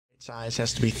Size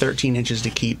has to be 13 inches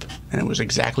to keep, and it was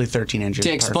exactly 13 inches.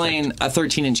 To explain, Perfect. a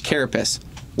 13-inch carapace,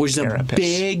 which is a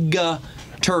big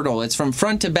turtle. It's from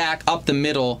front to back, up the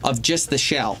middle of just the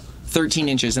shell, 13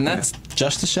 inches, and that's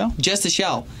just the shell. Just the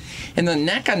shell, and the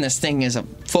neck on this thing is a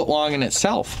foot long in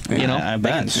itself. Yeah, you know, I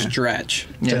bet. Stretch.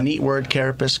 It's a neat word,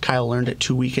 carapace. Kyle learned it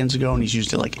 2 weekends ago, and he's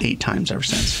used it like 8 times ever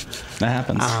since. That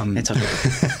happens. It's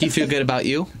okay. Do you feel good about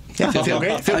you? Yeah, I feel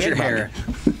great. How's your hair?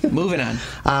 Moving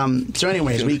on. So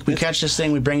anyways, we catch this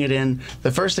thing, we bring it in.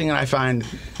 The first thing that I find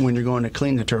when you're going to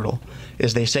clean the turtle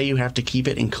is they say you have to keep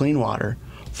it in clean water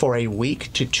for a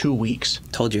week to 2 weeks.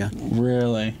 Told you.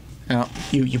 Really? Yeah.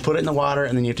 You put it in the water,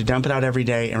 and then you have to dump it out every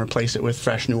day and replace it with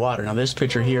fresh new water. Now, this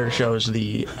picture here shows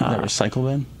the recycle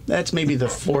bin? That's maybe the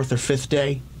 4th or 5th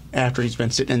day after he's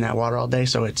been sitting in that water all day,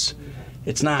 so it's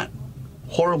not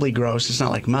horribly gross. It's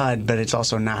not like mud, but it's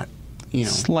also not, you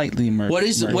know. Slightly murky. What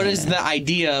is the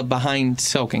idea behind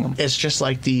soaking them? It's just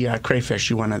like the crayfish.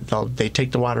 They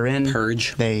take the water in,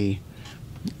 purge. They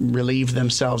relieve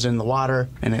themselves in the water,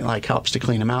 and it like helps to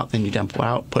clean them out. Then you dump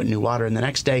out, put new water in the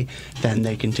next day. Then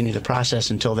they continue the process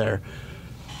until they're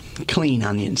clean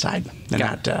on the inside. They're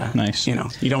not nice. You know,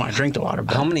 you don't want to drink the water.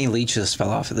 But, How many leeches fell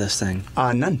off of this thing?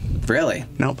 None. Really?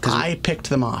 Nope. I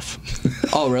picked them off.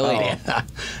 Oh, really? Yeah.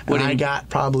 And I got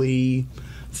probably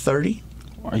 30.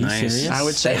 Are you serious? I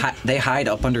would say they hide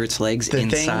up under its legs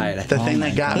inside. The thing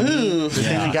that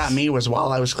got me was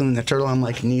while I was cleaning the turtle, I'm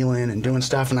like kneeling and doing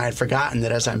stuff, and I had forgotten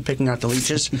that as I'm picking out the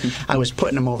leeches, I was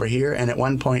putting them over here, and at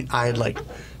one point I had like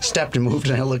stepped and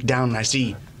moved, and I looked down and I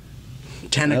see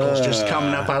tentacles just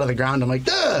coming up out of the ground. I'm like,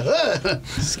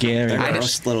 scary. They're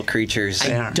gross little creatures.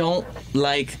 I don't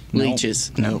like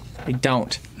leeches. No. I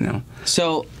don't. No.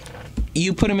 So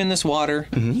you put him in this water.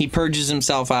 He purges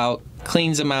himself out,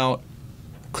 cleans them out.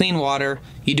 Clean water.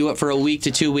 You do it for a week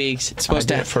to 2 weeks. It's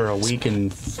supposed I did it for a week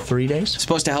and 3 days. It's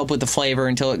supposed to help with the flavor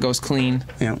until it goes clean.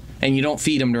 Yeah. And you don't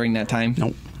feed them during that time.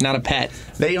 Nope. Not a pet.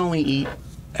 They only eat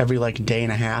every like day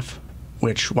and a half,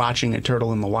 which watching a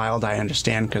turtle in the wild I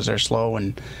understand because they're slow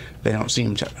and they don't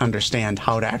seem to understand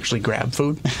how to actually grab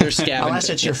food. They're scavengers. Unless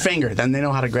it's your finger, then they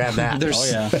know how to grab that. They're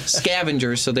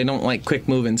scavengers, so they don't like quick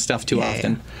moving stuff too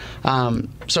often. Yeah.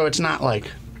 So it's not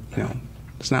like, you know,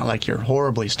 it's not like you're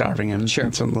horribly starving him. Sure.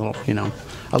 It's a little, you know,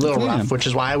 rough, which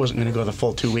is why I wasn't going to go the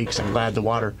full 2 weeks. I'm glad the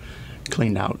water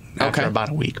cleaned out after about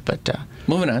a week. But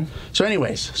moving on. So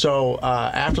anyways,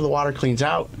 after the water cleans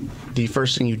out, the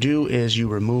first thing you do is you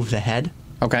remove the head.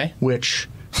 Okay. Which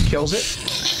kills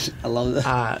it. I love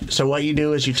that. So what you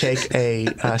do is you take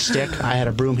a stick. I had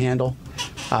a broom handle.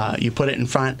 You put it in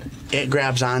front. It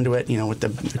grabs onto it, you know, with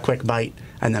the quick bite,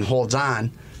 and then holds on.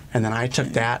 And then I took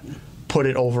that, put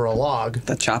it over a log.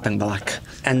 The chopping block.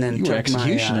 And then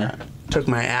took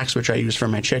my axe, which I use for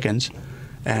my chickens.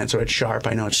 And so it's sharp.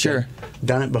 I know it's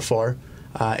done it before.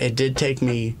 It did take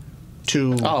me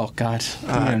two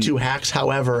hacks.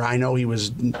 However, I know he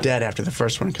was dead after the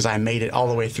first one because I made it all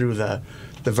the way through the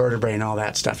vertebrae and all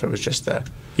that stuff. It was just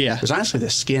it was honestly the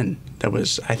skin that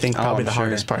was, I think, probably the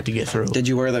hardest part to get through. Did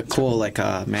you wear the cool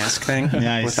mask thing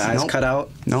with the eyes cut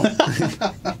out? Nope.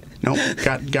 Nope.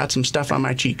 Got some stuff on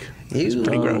my cheek. It was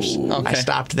pretty gross. Okay. I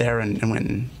stopped there and went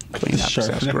and cleaned up. So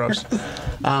it was gross.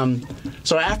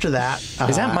 So after that,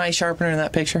 is that my sharpener in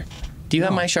that picture? Do you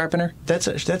have my sharpener? That's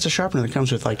a sharpener that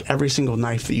comes with like every single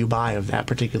knife that you buy of that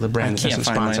particular brand. I can't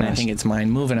find mine. I think it's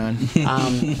mine. Moving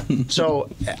on. So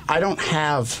I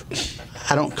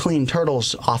don't clean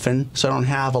turtles often, so I don't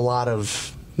have a lot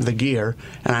of the gear.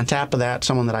 And on top of that,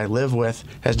 someone that I live with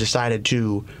has decided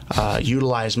to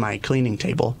utilize my cleaning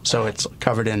table, so it's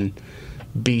covered in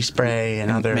bee spray and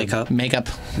other makeup,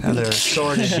 other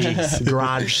assorted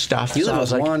garage stuff. You so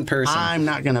live with one person. I'm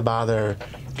not going to bother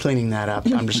cleaning that up.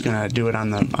 I'm just going to do it on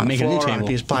the floor on a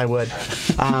piece of plywood.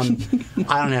 I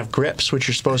don't have grips, which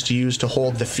you're supposed to use to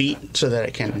hold the feet so that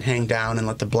it can hang down and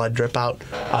let the blood drip out.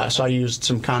 So I used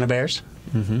some Conibears.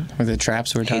 Or the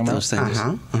traps we were talking about. Those things.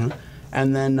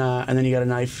 And then you got a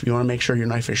knife. You want to make sure your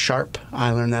knife is sharp.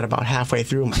 I learned that about halfway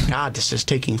through. I'm like, God, this is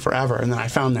taking forever. And then I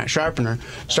found that sharpener,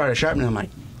 started sharpening. I'm like,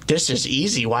 this is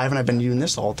easy. Why haven't I been doing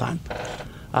this the whole time?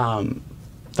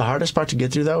 The hardest part to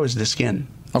get through, though, is the skin.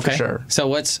 Okay. For sure. So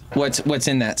what's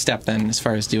in that step then, as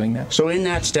far as doing that? So in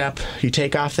that step, you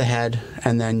take off the head,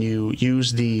 and then you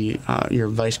use your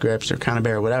vice grips or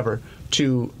Conibear or whatever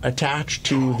to attach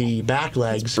to the back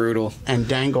legs. Brutal. And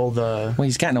dangle the. Well,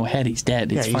 he's got no head. He's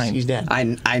dead. It's fine. He's dead.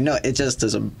 I know. It just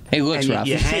is a. It looks and rough.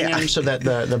 You hang him so that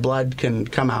the blood can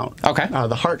come out. Okay.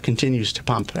 The heart continues to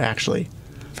pump, actually.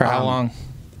 For how long?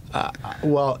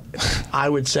 Well, I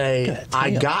would say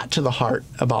I got to the heart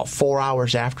about 4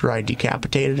 hours after I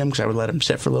decapitated him, because I would let him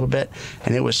sit for a little bit,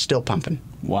 and it was still pumping.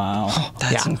 Wow.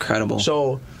 That's incredible.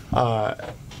 So,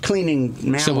 cleaning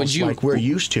mammals like we're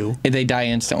used to, they die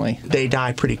instantly. They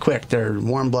die pretty quick. They're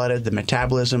warm-blooded. The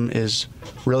metabolism is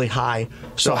really high.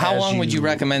 So how long would you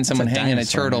recommend someone hanging a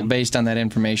turtle based on that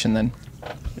information then?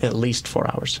 At least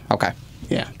 4 hours. Okay.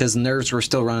 Yeah. Because nerves were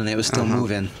still running. It was still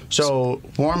moving. So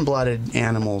warm-blooded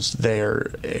animals,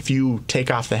 if you take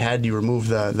off the head, you remove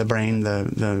the brain,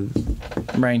 the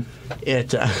brain.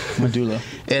 Medulla.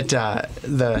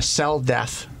 The cell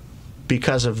death,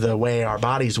 because of the way our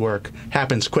bodies work,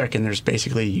 happens quick, and there's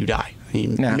basically you die.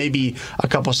 Maybe a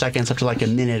couple seconds up to like a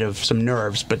minute of some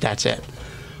nerves, but that's it.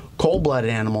 Cold-blooded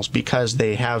animals, because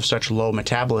they have such low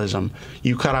metabolism,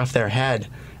 you cut off their head,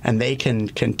 and they can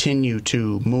continue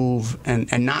to move, and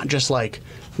not just like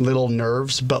little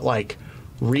nerves, but like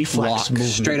reflex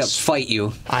movements. Straight up fight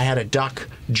you. I had a duck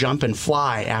jump and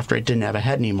fly after it didn't have a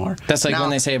head anymore. That's like when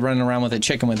they say running around with a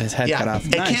chicken with his head cut off.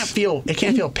 It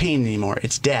can't feel pain anymore.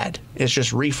 It's dead. It's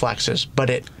just reflexes, but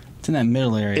it's in that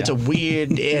middle area. It's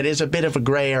it is a bit of a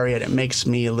gray area that makes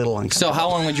me a little uncomfortable. So how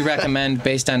long would you recommend,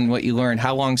 based on what you learned,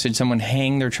 how long should someone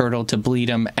hang their turtle to bleed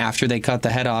them after they cut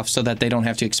the head off, so that they don't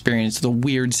have to experience the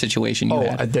weird situation you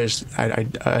had? There's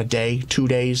a day, 2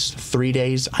 days, 3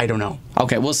 days, I don't know.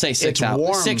 Okay, we'll say 6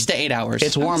 hours. 6 to 8 hours.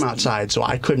 It's warm outside, so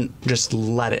I couldn't just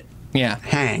let it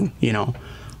hang, you know.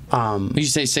 You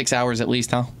say 6 hours at least,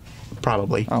 huh?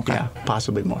 Probably. Okay. Yeah,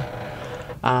 possibly more.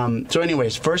 So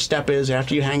anyways, first step is,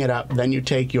 after you hang it up, then you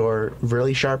take your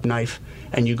really sharp knife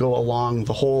and you go along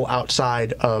the whole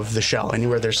outside of the shell.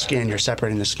 Anywhere there's skin, you're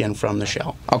separating the skin from the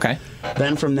shell. Okay.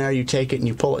 Then from there, you take it and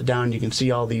you pull it down. You can see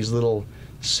all these little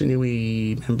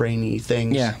sinewy, membraney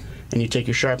things. Yeah. And you take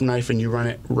your sharp knife and you run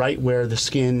it right where the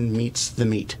skin meets the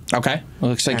meat. Okay. It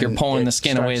looks like you're pulling the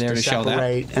skin away there to show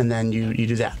that. And then you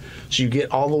do that. So you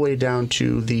get all the way down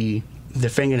to the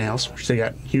fingernails, which they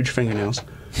got huge fingernails.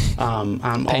 On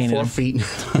all 4 feet.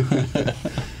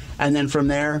 And then from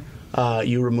there,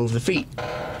 you remove the feet.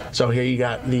 So here you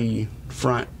got the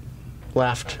front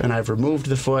left, and I've removed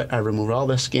the foot. I removed all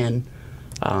the skin.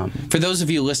 For those of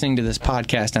you listening to this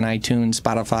podcast on iTunes,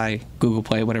 Spotify, Google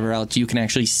Play, whatever else, you can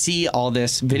actually see all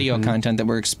this video content that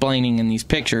we're explaining in these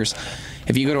pictures.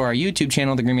 If you go to our YouTube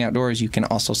channel, The Grimy Outdoors, you can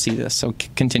also see this. So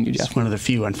continue, Jeff. It's one of the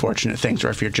few unfortunate things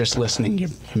where if you're just listening, you're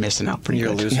missing out pretty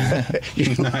good.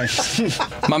 You're a loser.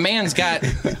 My man's got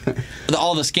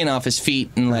all the skin off his feet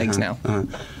and legs now.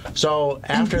 So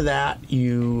after that,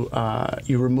 you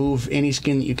remove any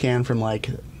skin that you can from like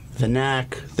the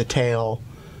neck, the tail,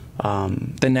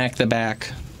 the neck, the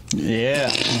back. Yeah.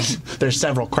 There's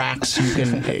several cracks you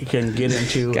can get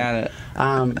into. Got it.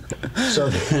 So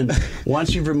then,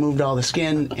 once you've removed all the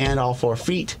skin and all 4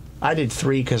 feet, I did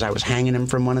 3 because I was hanging him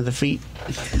from one of the feet.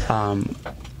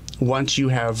 Once you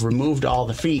have removed all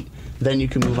the feet, then you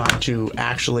can move on to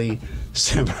actually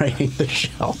separating the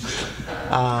shell.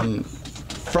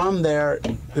 From there,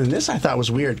 and this I thought was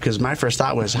weird, because my first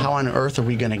thought was, how on earth are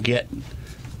we going to get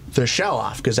the shell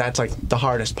off? Because that's like the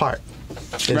hardest part,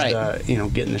 is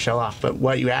getting the shell off. But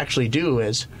what you actually do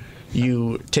is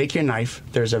you take your knife.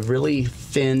 There's a really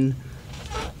thin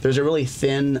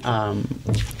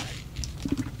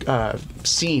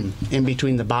seam in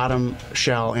between the bottom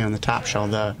shell and the top shell,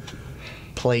 the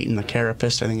plate and the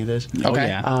carapace, I think it is. Okay.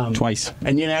 Yeah. Twice.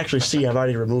 And you can actually see I've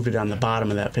already removed it on the bottom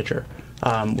of that picture.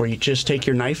 Where you just take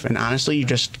your knife and honestly you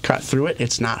just cut through it.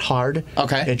 It's not hard.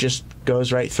 Okay. It just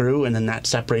goes right through, and then that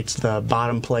separates the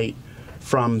bottom plate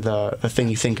from the thing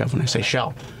you think of when I say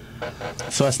shell.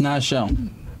 So that's not a shell.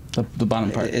 The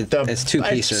bottom part. It's 2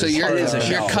 pieces. So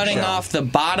you're cutting off the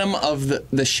bottom of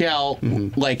the shell,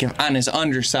 like on his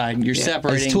underside. You're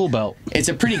separating. His tool belt. It's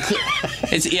a pretty clear.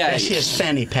 It's That's his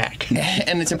fanny pack.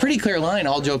 And it's a pretty clear line.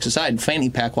 All jokes aside, fanny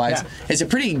pack wise, it's a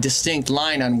pretty distinct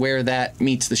line on where that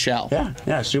meets the shell.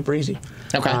 Yeah, super easy.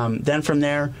 Okay. Then from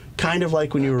there, kind of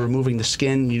like when you were removing the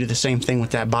skin, you do the same thing with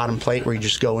that bottom plate, where you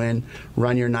just go in,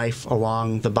 run your knife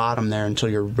along the bottom there until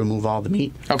you remove all the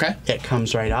meat. Okay. It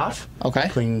comes right off. Okay.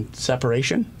 Clean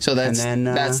separation. So that's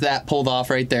that pulled off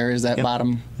right there, is that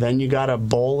bottom. Then you got to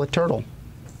bowl a turtle.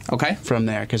 Okay. From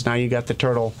there, because now you got the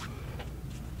turtle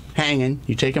hanging.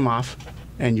 You take him off,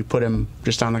 and you put him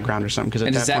just on the ground or something.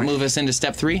 And does that move us into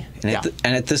step 3? And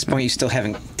at this point, you still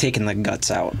haven't taken the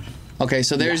guts out. Okay,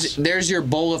 so there's your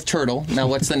bowl of turtle. Now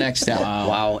what's the next step?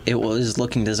 Wow, it was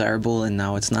looking desirable, and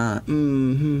now it's not.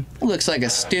 Looks like a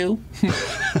stew.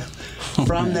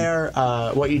 From there,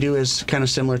 what you do is kind of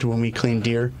similar to when we clean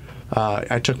deer.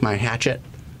 I took my hatchet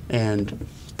and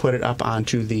put it up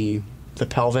onto the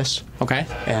pelvis. Okay.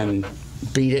 And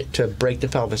beat it to break the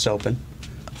pelvis open.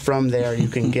 From there, you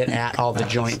can get at all the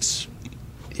joints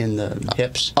in the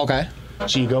hips. Okay.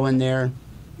 So you go in there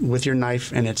with your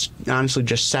knife, and it's honestly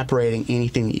just separating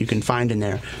anything that you can find in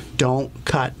there. Don't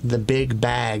cut the big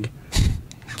bag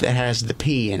that has the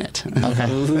pee in it.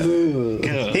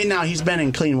 Okay. Now, he's been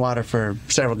in clean water for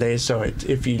several days, so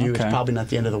if you do, it's probably not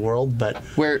the end of the world. But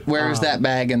where is that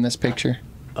bag in this picture?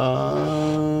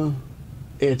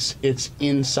 It's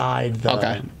inside the...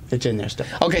 Okay. It's in there still.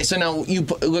 Okay, so now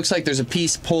it looks like there's a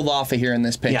piece pulled off of here in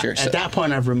this picture. Yeah, at that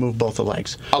point, I've removed both the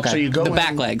legs. Okay, so you go the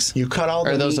back legs. You cut all the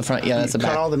Or are those meat, the front? Yeah, that's the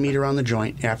back. Cut all the meat around the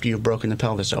joint after you've broken the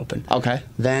pelvis open. Okay.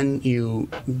 Then you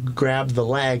grab the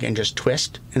leg and just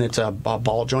twist, and it's a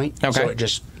ball joint. Okay. So it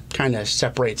just kind of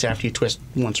separates after you twist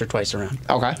once or twice around.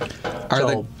 Okay.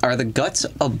 Are the guts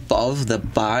above the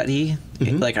body?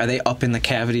 Like, are they up in the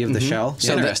cavity of the shell?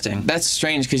 So interesting. That's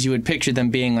strange because you would picture them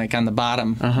being like on the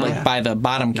bottom, like by the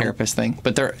bottom carapace thing.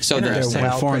 But they're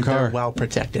well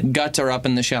protected. Guts are up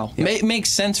in the shell. It makes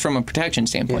sense from a protection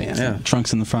standpoint. Yeah.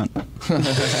 Trunks in the front.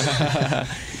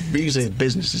 Usually the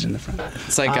business is in the front.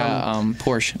 It's like a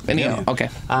Porsche. Anyhow, okay.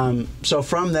 So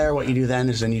from there, what you do then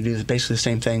is then you do basically the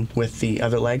same thing with the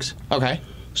other legs. Okay.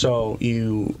 So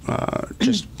you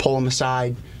just pull them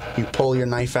aside, you pull your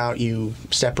knife out, you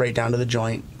separate down to the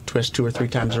joint, twist 2 or 3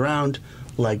 times around,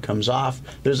 leg comes off.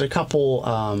 There's a couple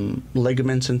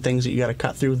ligaments and things that you got to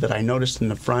cut through that I noticed in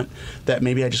the front that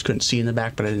maybe I just couldn't see in the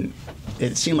back, but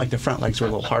it seemed like the front legs were a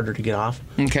little harder to get off.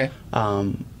 Okay.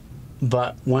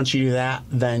 But once you do that,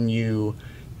 then you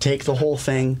take the whole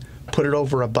thing, put it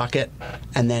over a bucket,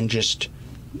 and then just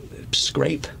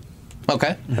scrape.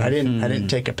 Okay. I didn't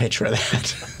take a picture of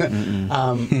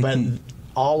that. But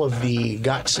all of the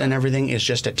guts and everything is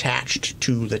just attached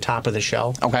to the top of the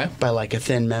shell. Okay. By like a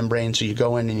thin membrane, so you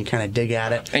go in and you kind of dig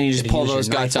at it. And you just pull those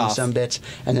guts off. Some bits,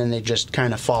 and then they just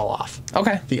kind of fall off.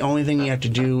 Okay. The only thing you have to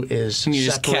do is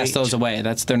just cast those away.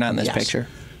 They're not in this picture.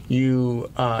 You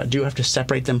do have to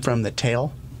separate them from the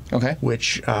tail. Okay.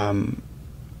 Which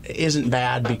isn't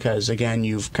bad because, again,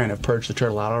 you've kind of purged the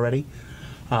turtle out already.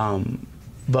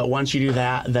 But once you do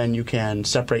that, then you can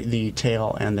separate the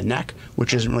tail and the neck,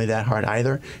 which isn't really that hard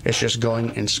either. It's just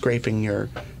going and scraping your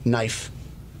knife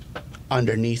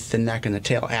underneath the neck and the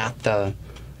tail at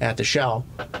the shell.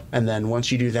 And then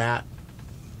once you do that,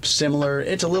 similar,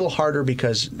 it's a little harder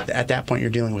because at that point you're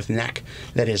dealing with neck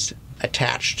that is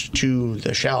attached to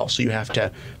the shell, so you have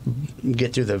to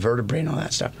get through the vertebrae and all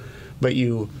that stuff. But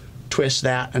you twist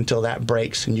that until that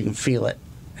breaks and you can feel it.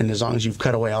 And as long as you've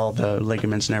cut away all the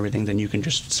ligaments and everything, then you can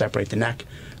just separate the neck,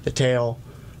 the tail,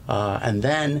 and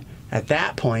then at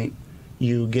that point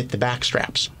you get the back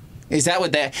straps. Is that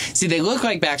what that? See, they look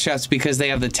like back straps because they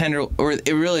have the tender, or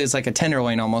it really is like a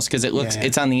tenderloin almost because it looks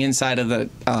it's on the inside of the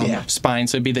spine,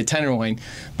 so it'd be the tenderloin.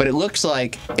 But it looks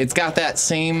like it's got that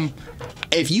same.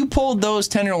 If you pulled those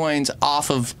tenderloins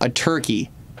off of a turkey,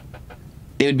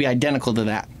 it would be identical to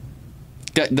that.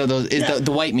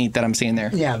 The white meat that I'm seeing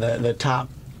there. Yeah, the top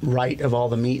right of all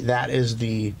the meat, that is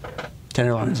the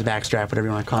tenderloins, the backstrap, whatever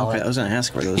you want to call it. I was going to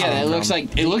ask where those. Yeah, it looks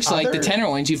like the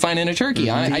tenderloins you find in a turkey.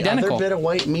 Identical. The other bit of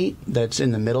white meat that's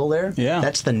in the middle there,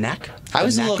 that's the neck.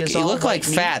 It looked like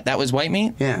fat. That was white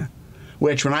meat. Yeah,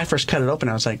 which when I first cut it open,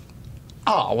 I was like,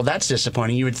 oh, well, that's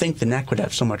disappointing. You would think the neck would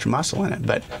have so much muscle in it,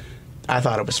 but I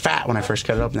thought it was fat when I first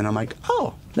cut it open. And I'm like,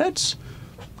 oh, that's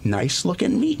nice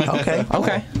looking meat. Okay.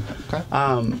 Okay.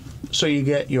 So you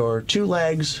get your 2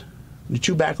 legs, the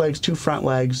 2 back legs, 2 front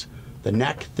legs, the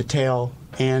neck, the tail,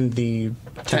 and the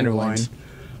tenderloin.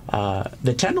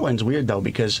 The tenderloin's weird though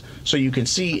because so you can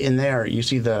see in there, you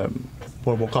see the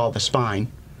what we'll call the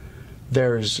spine.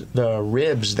 There's the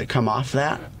ribs that come off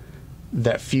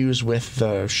that fuse with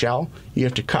the shell. You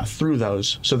have to cut through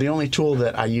those. So the only tool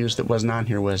that I used that wasn't on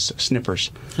here was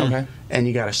snippers. Okay. And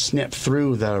you got to snip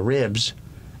through the ribs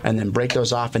and then break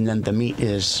those off, and then the meat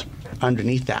is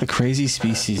underneath that. A crazy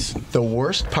species. The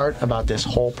worst part about this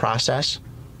whole process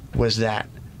was that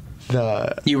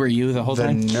the whole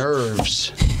time? The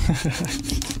nerves,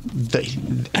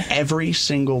 every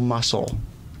single muscle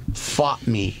fought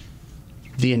me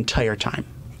the entire time.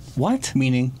 What?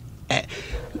 Meaning?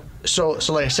 So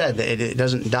like I said, it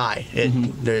doesn't die.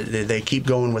 They keep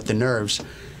going with the nerves.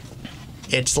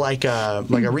 It's like a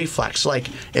reflex. Like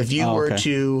if you were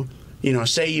to,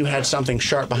 say you had something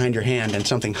sharp behind your hand and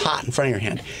something hot in front of your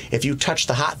hand. If you touch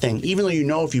the hot thing, even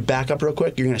though if you back up real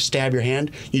quick, you're going to stab your hand,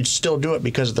 you'd still do it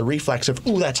because of the reflex of,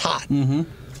 ooh, that's hot. Mm-hmm.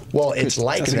 Well, it's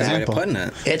like that's that. Putting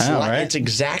it. It's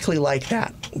exactly like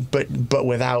that, but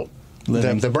without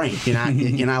the brain.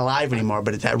 You're not alive anymore,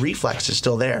 but that reflex is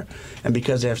still there. And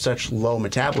because they have such low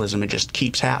metabolism, it just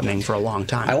keeps happening for a long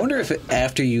time. I wonder if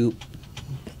after you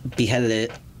beheaded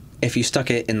it, if you stuck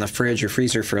it in the fridge or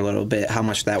freezer for a little bit, how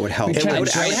much that would help. I would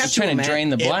have to drain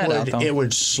the blood out, though. It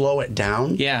would slow it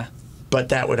down. Yeah. But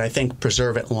that would, I think,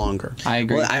 preserve it longer. I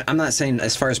agree. Well, I'm not saying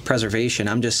as far as preservation.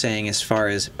 I'm just saying as far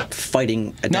as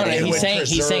fighting a dead animal.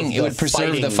 He's saying it would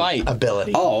preserve the fight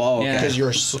ability. Oh, okay. Because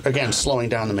you're, again, slowing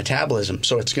down the metabolism,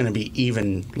 so it's going to be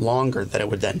even longer that it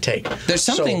would then take. There's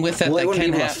something with that well, that it wouldn't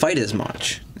can be able to fight as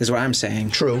much, is what I'm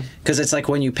saying. True. Because it's like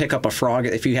when you pick up a frog,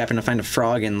 if you happen to find a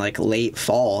frog in like late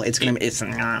fall, it's going to be,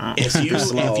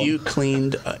 if you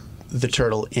cleaned the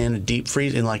turtle in a deep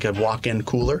freeze, in like a walk-in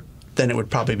cooler, then it would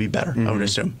probably be better, I would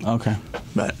assume. Okay.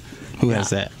 But who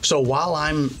has that? So while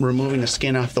I'm removing the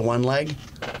skin off the one leg,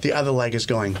 the other leg is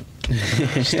going,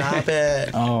 stop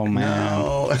it. Oh, man.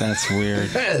 No. That's weird.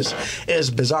 It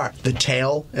is bizarre. The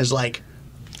tail is like,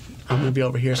 I'm going to be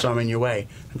over here, so I'm in your way.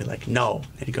 I'd be like, no.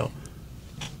 And he'd go,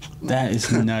 that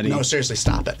is nutty. no, seriously,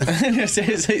 stop it.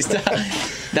 Seriously, stop.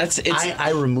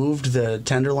 I removed the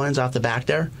tenderloins off the back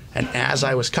there, and as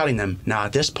I was cutting them, now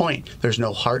at this point, there's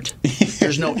no heart,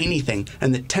 there's no anything,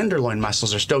 and the tenderloin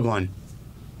muscles are still going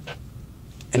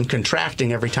and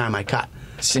contracting every time I cut.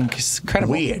 It's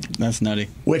incredible. Weird. That's nutty.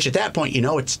 Which at that point, you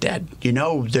know it's dead. You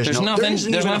know there's nothing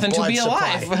to be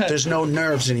alive. alive. There's no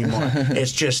nerves anymore.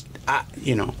 It's just,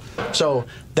 you know. So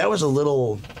that was a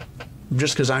little,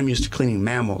 just because I'm used to cleaning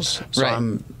mammals. So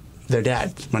right. They're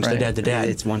dead. Once they're dead, they're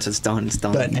dead. Once it's done, it's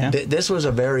done. But this was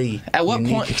a very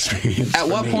unique experience. At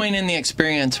what point in the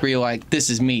experience were you like, this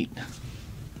is meat?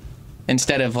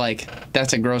 Instead of like,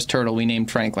 that's a gross turtle we named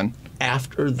Franklin.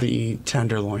 After the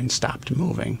tenderloin stopped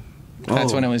moving.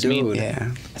 That's when it was meat.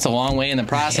 Yeah. It's a long way in the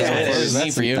process before it was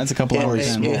meat for you. That's a couple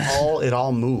hours in. It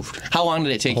all moved. How long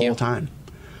did it take the you? whole time.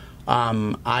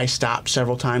 I stopped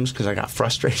several times because I got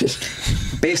frustrated.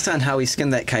 Based on how we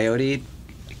skinned that coyote,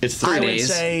 it's 3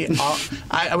 days.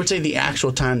 I would say the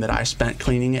actual time that I spent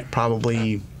cleaning it,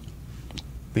 probably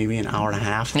maybe an hour and a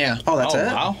half. Yeah. Oh, that's it.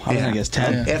 Wow. I was gonna guess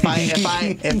 10.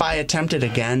 If I attempted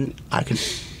again, I could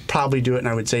probably do it, and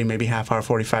I would say maybe half hour,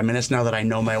 45 minutes. Now that I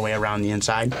know my way around the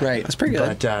inside. Right. That's pretty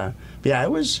good. But yeah, it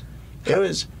was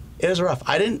rough.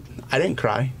 I didn't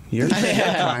cry. You're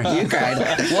crying. You cried.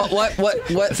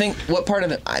 What part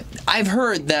of it? I've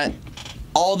heard that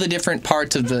all the different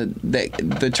parts of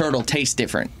the turtle taste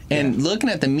different. And looking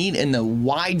at the meat and the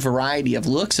wide variety of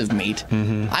looks of meat,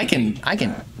 I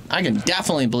can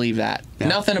definitely believe that. Yeah.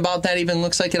 Nothing about that even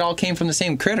looks like it all came from the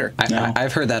same critter.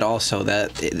 I've heard that also,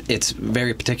 that it's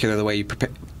very particular the way you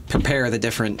prepare the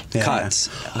different cuts.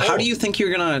 How do you think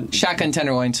you're going to... Shotgun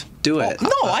tenderloins. Do it? No,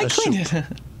 I cleaned it.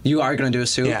 You are going to do a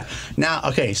soup? Yeah. Now,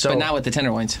 okay, so... But not with the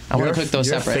tenderloins. I want to cook those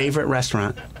separate. Your favorite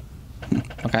restaurant,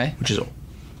 okay, which is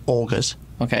Olga's.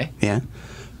 Okay. Yeah.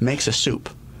 Makes a soup.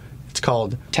 It's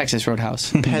called... Texas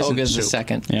Roadhouse. Olga's the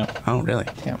second. Yeah. Oh, really?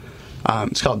 Yeah.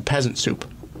 It's called peasant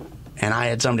soup. And I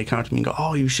had somebody come up to me and go,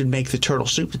 oh, you should make the turtle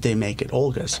soup that they make at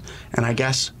Olga's. And I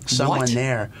guess someone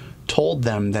there told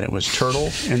them that it was turtle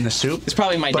in the soup. It's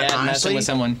probably my dad honestly, messing with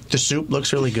someone. The soup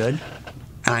looks really good.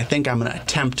 And I think I'm going to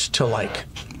attempt to, like,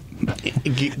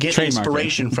 get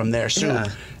inspiration from their soup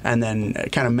and then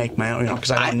kind of make my own,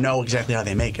 because I don't know exactly how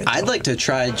they make it. I'd like to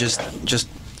try just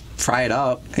fry it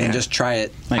up and just try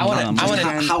it. I want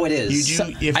how it is.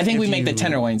 I think we make the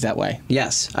tenderloins that way.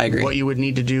 Yes, I agree. What you would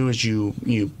need to do is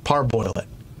you parboil it.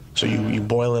 So you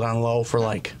boil it on low for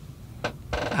like,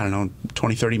 I don't know,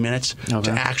 20, 30 minutes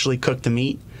to actually cook the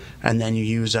meat. And then you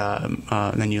use,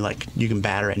 then you can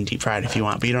batter it and deep fry it if you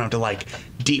want. But you don't have to like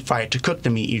deep fry it to cook the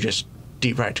meat. You just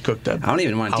deep fry it to cook the I don't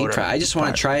even want to deep fry. I just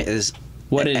want to try it as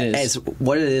what it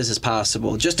is as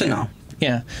possible, just to know.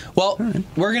 Yeah. Well,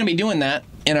 we're going to be doing that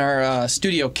in our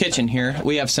studio kitchen here.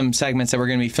 We have some segments that we're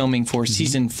going to be filming for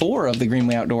Season 4 of The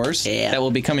Greenway Outdoors that will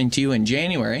be coming to you in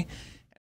January.